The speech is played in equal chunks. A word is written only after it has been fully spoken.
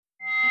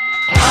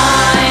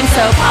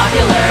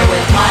popular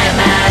with my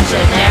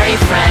imaginary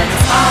friends.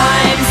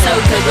 I'm so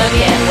good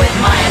looking with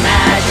my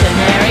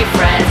imaginary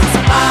friends.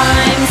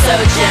 I'm so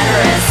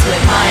generous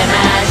with my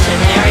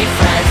imaginary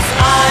friends.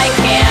 I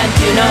can't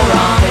do no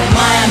wrong with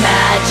my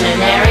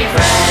imaginary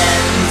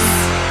friends.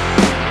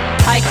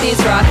 Hike these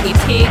rocky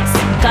peaks,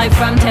 dive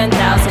from 10,000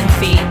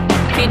 feet,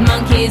 feed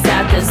monkeys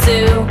at the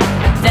zoo,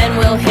 then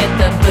we'll hit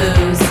the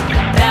booze.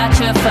 Batch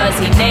of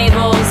fuzzy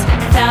navels,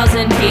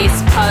 1,000-piece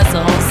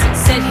puzzles,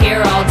 sit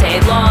here all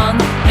day long,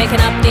 making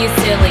up these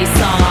silly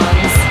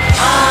songs.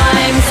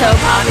 I'm so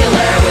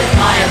popular with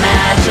my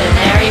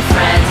imaginary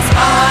friends.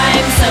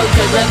 I'm so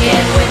good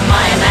looking with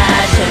my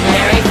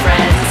imaginary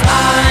friends.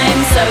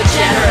 I'm so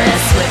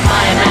generous with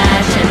my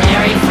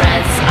imaginary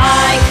friends.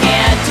 I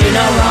can't do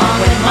no wrong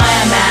with my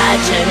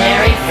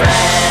imaginary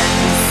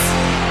friends.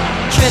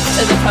 Trips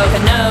to the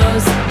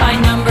Poconos, by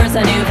numbers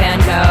a new Van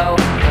Gogh.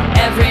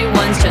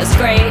 Everyone's just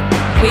great,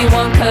 we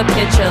won't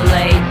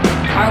capitulate.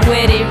 Our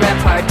witty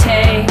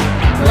repartee,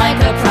 like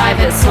a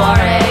private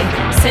soiree.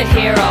 Sit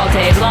here all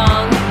day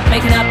long,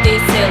 making up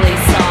these silly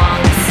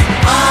songs.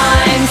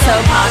 I'm so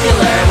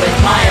popular with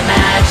my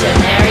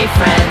imaginary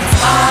friends.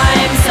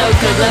 I'm so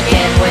good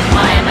looking with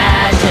my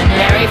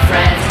imaginary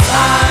friends.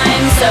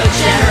 I'm so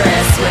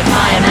generous with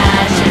my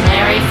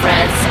imaginary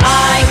friends.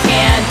 I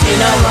can't do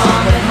no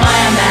wrong with my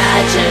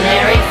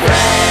imaginary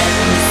friends.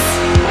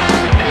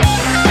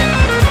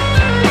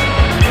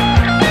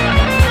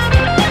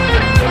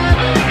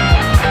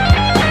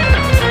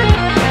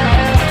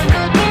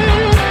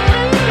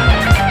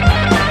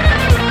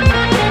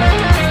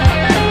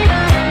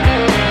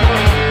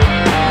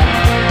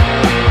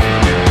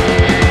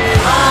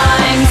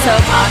 So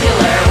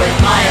popular with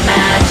my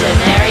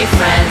imaginary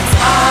friends.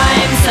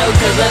 I'm so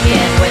good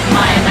looking with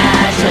my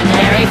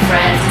imaginary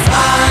friends.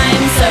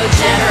 I'm so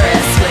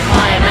generous with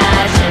my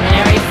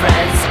imaginary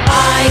friends.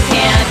 I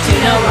can't do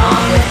no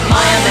wrong with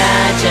my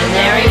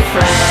imaginary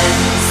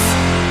friends.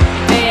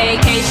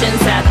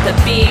 Vacations at the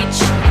beach,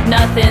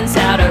 nothing's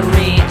out of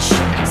reach.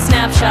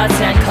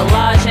 Snapshots and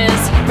collages,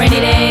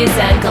 rainy days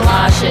and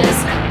galoshes.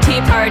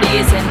 Tea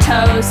parties and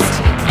toast,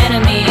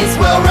 enemies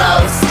will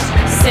roast.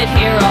 Sit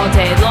here all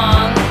day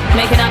long,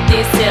 making up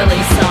these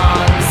silly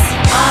songs.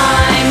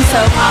 I'm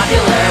so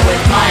popular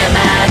with my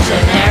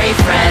imaginary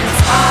friends.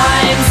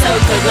 I'm so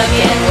good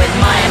looking with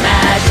my